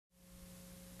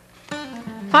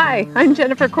Hi, I'm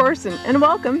Jennifer Corson, and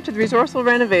welcome to the Resourceful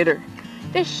Renovator.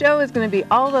 This show is going to be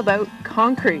all about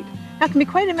concrete. Now, it can be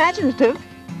quite imaginative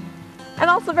and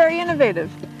also very innovative.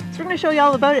 So we're going to show you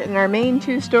all about it in our main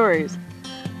two stories.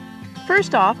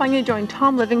 First off, I'm going to join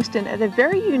Tom Livingstone at a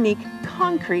very unique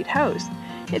concrete house.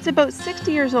 It's about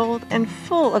 60 years old and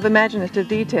full of imaginative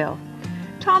detail.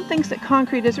 Tom thinks that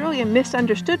concrete is really a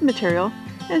misunderstood material,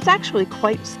 and it's actually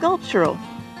quite sculptural.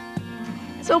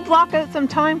 So block out some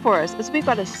time for us, as we've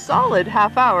got a solid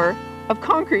half hour of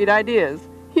concrete ideas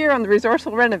here on the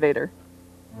Resourceful Renovator.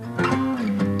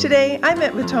 Today, I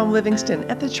met with Tom Livingstone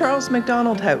at the Charles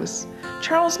Macdonald house.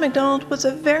 Charles Macdonald was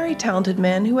a very talented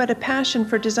man who had a passion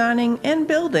for designing and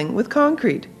building with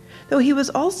concrete, though he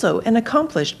was also an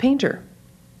accomplished painter.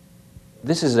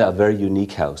 This is a very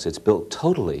unique house. It's built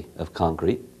totally of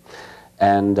concrete,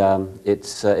 and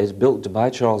it's built by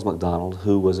Charles Macdonald,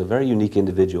 who was a very unique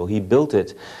individual. He built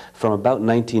it from about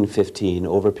 1915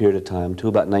 over a period of time to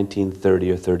about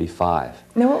 1930 or 35.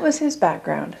 Now, what was his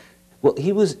background? Well,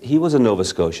 he was a Nova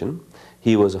Scotian.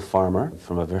 He was a farmer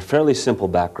from a fairly simple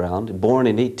background, born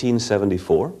in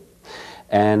 1874.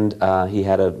 And he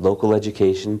had a local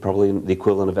education, probably the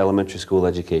equivalent of elementary school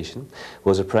education,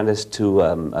 was apprenticed to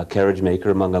a carriage maker,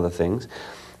 among other things,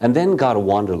 and then got a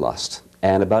wanderlust.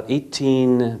 And about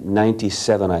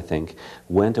 1897, I think,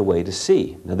 went away to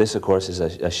sea. Now this, of course, is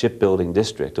a shipbuilding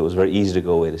district. It was very easy to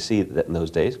go away to sea in those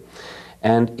days.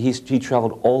 And he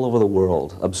traveled all over the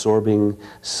world, absorbing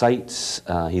sights.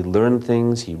 He learned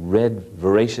things. He read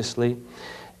voraciously.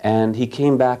 And he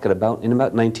came back in about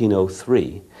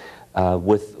 1903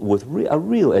 with a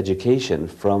real education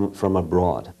from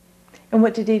abroad. And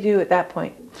what did he do at that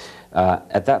point?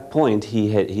 At that point,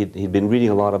 he'd been reading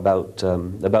a lot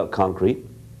about concrete.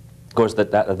 Of course,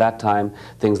 at that time,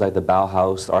 things like the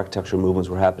Bauhaus, the architectural movements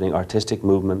were happening, artistic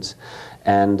movements,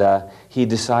 and he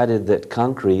decided that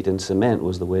concrete and cement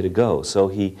was the way to go. So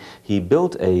he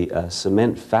built a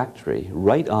cement factory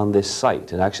right on this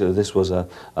site, and actually this was a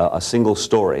single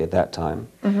story at that time.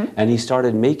 Mm-hmm. And he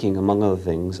started making, among other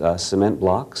things, cement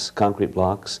blocks, concrete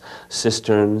blocks,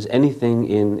 cisterns, anything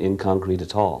in concrete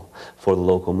at all for the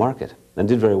local market, and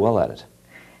did very well at it.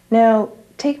 Now,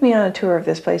 take me on a tour of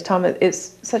this place, Tom.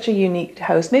 It's such a unique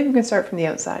house. Maybe we can start from the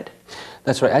outside.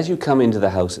 That's right. As you come into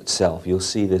the house itself, you'll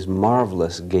see this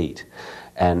marvelous gate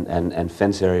and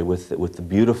fence area with the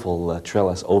beautiful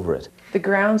trellis over it. The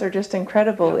grounds are just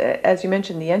incredible. As you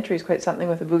mentioned, the entry is quite something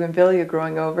with a bougainvillea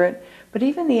growing over it. But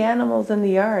even the animals in the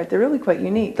yard, they're really quite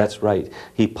unique. That's right.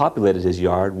 He populated his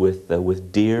yard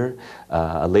with deer,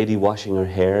 a lady washing her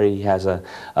hair. He has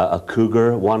a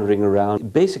cougar wandering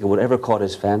around. Basically, whatever caught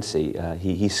his fancy,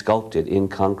 he sculpted in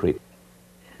concrete.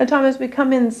 Now, Tom, as we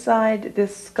come inside,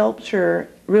 this sculpture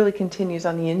really continues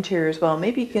on the interior as well.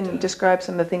 Maybe you can describe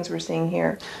some of the things we're seeing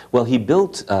here. Well, he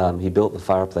built the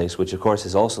fireplace, which of course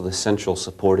is also the central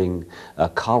supporting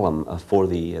column for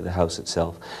the house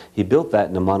itself. He built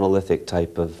that in a monolithic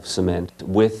type of cement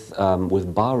with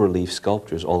bas-relief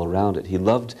sculptures all around it. He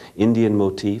loved Indian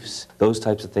motifs, those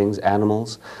types of things,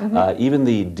 animals. Mm-hmm. Even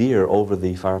the deer over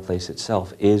the fireplace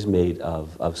itself is made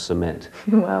of cement.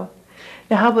 Wow.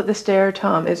 Now, how about the stair,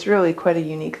 Tom? It's really quite a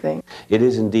unique thing. It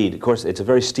is indeed. Of course, it's a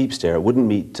very steep stair. It wouldn't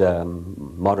meet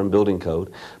modern building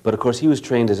code. But of course, he was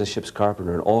trained as a ship's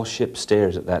carpenter, and all ship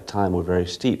stairs at that time were very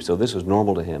steep, so this was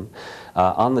normal to him.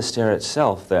 On the stair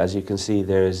itself, as you can see,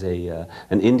 there is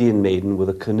an Indian maiden with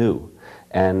a canoe.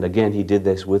 And again, he did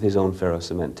this with his own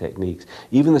ferro-cement techniques.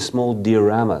 Even the small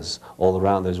dioramas all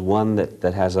around, there's one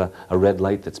that has a red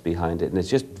light that's behind it, and it's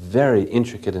just very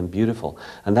intricate and beautiful.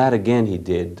 And that, again, he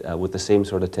did with the same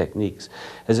sort of techniques.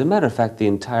 As a matter of fact, the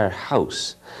entire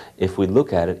house, if we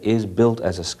look at it, is built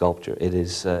as a sculpture.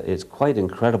 It's quite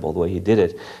incredible the way he did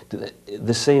it,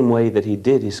 the same way that he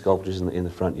did his sculptures in the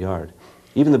front yard.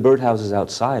 Even the birdhouses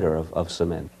outside are of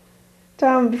cement.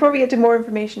 Tom, before we get to more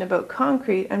information about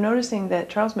concrete, I'm noticing that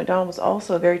Charles Macdonald was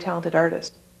also a very talented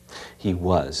artist. He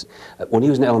was. When he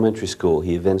was in elementary school,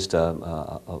 he evinced a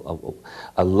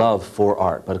love for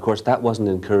art, but of course that wasn't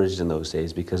encouraged in those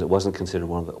days because it wasn't considered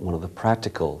one of the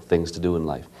practical things to do in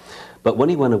life. But when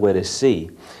he went away to sea,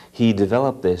 he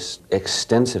developed this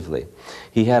extensively.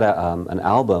 He had an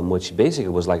album which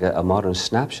basically was like a modern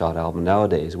snapshot album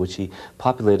nowadays, which he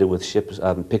populated with ships,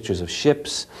 pictures of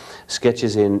ships,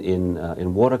 sketches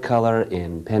in watercolor,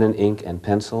 in pen and ink and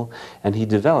pencil, and he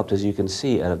developed, as you can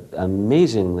see, an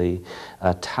amazingly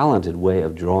talented way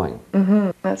of drawing. Mm-hmm.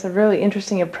 That's a really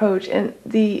interesting approach, and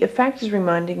the effect is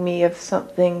reminding me of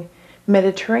something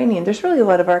Mediterranean. There's really a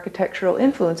lot of architectural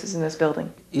influences in this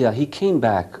building. Yeah, he came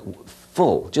back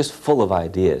full, just full of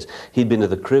ideas. He'd been to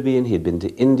the Caribbean, he'd been to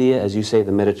India, as you say,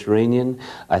 the Mediterranean.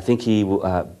 I think he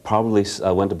probably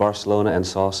went to Barcelona and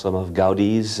saw some of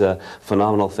Gaudi's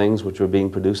phenomenal things which were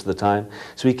being produced at the time.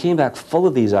 So he came back full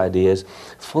of these ideas,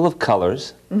 full of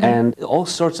colors, and all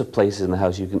sorts of places in the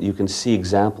house you can see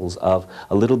examples of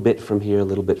a little bit from here, a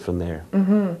little bit from there.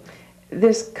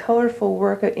 This colorful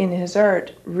work in his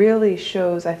art really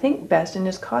shows, I think, best in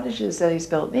his cottages that he's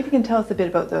built. Maybe you can tell us a bit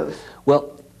about those.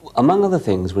 Well, among other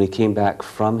things, when he came back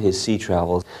from his sea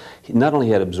travels, he not only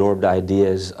had absorbed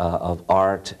ideas of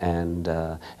art and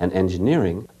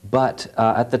engineering, but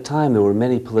at the time there were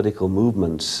many political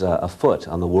movements afoot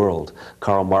on the world.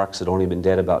 Karl Marx had only been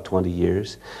dead about 20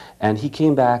 years, and he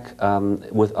came back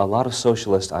with a lot of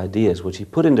socialist ideas, which he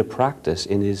put into practice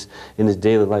in his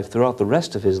daily life throughout the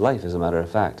rest of his life, as a matter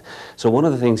of fact. So one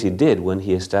of the things he did when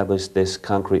he established this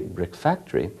concrete brick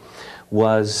factory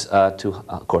was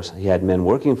of course, he had men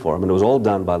working for him, and it was all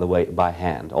done, by the way, by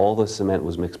hand. All the cement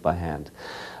was mixed by hand.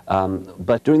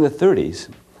 But during the 30s,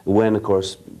 when, of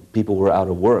course, people were out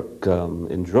of work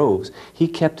in droves, he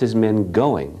kept his men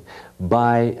going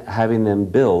by having them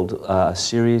build a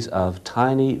series of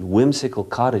tiny, whimsical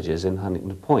cottages in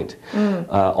Huntington Point,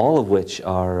 all of which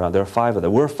are, there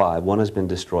were five, one has been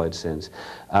destroyed since.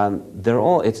 They're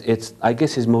all, I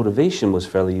guess his motivation was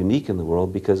fairly unique in the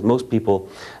world, because most people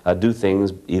do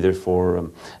things either for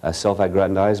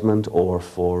self-aggrandizement or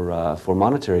for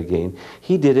monetary gain.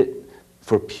 He did it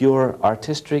for pure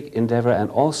artistic endeavor, and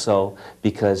also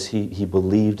because he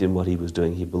believed in what he was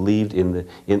doing. He believed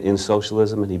in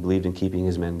socialism, and he believed in keeping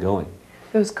his men going.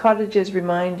 Those cottages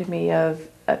remind me of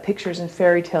pictures in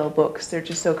fairy tale books. They're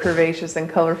just so curvaceous and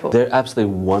colorful. They're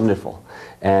absolutely wonderful,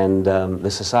 and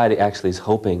the Society actually is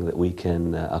hoping that we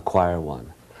can acquire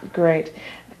one. Great.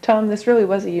 Tom, this really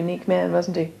was a unique man,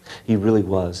 wasn't he? He really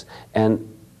was. And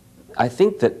I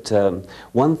think that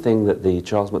one thing that the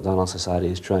Charles Macdonald Society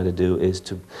is trying to do is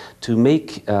to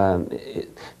make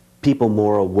people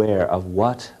more aware of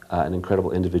what an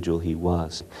incredible individual he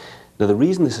was. Now, the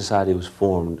reason the Society was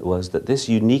formed was that this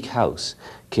unique house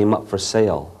came up for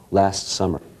sale last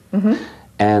summer.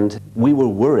 And we were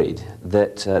worried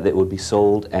that it would be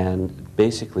sold and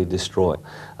basically destroyed,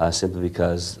 simply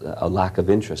because a lack of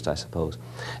interest, I suppose.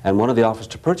 And one of the offers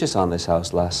to purchase on this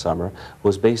house last summer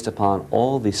was based upon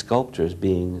all the sculptures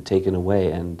being taken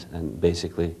away and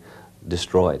basically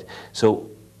destroyed. So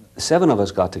 7 of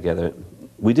us got together.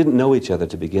 We didn't know each other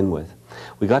to begin with.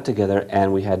 We got together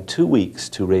and we had 2 weeks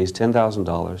to raise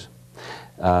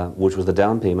 $10,000, which was the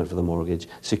down payment for the mortgage,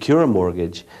 secure a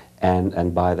mortgage,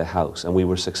 and buy the house. And we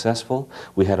were successful.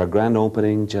 We had our grand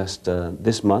opening just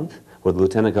this month, where the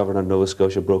Lieutenant Governor of Nova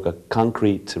Scotia broke a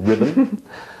concrete ribbon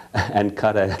and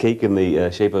cut a cake in the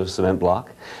shape of a cement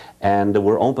block. And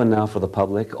we're open now for the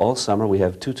public all summer. We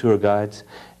have 2 tour guides,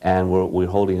 and we're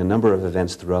holding a number of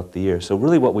events throughout the year. So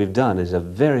really what we've done is a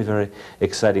very, very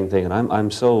exciting thing. And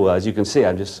I'm so, as you can see,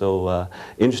 I'm just so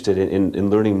interested in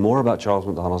learning more about Charles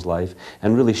Macdonald's life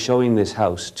and really showing this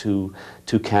house to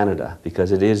Canada,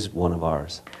 because it is one of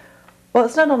ours. Well,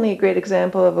 it's not only a great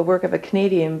example of a work of a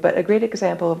Canadian, but a great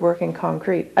example of work in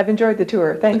concrete. I've enjoyed the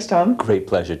tour. Thanks, Tom. Great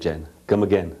pleasure, Jen. Come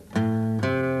again.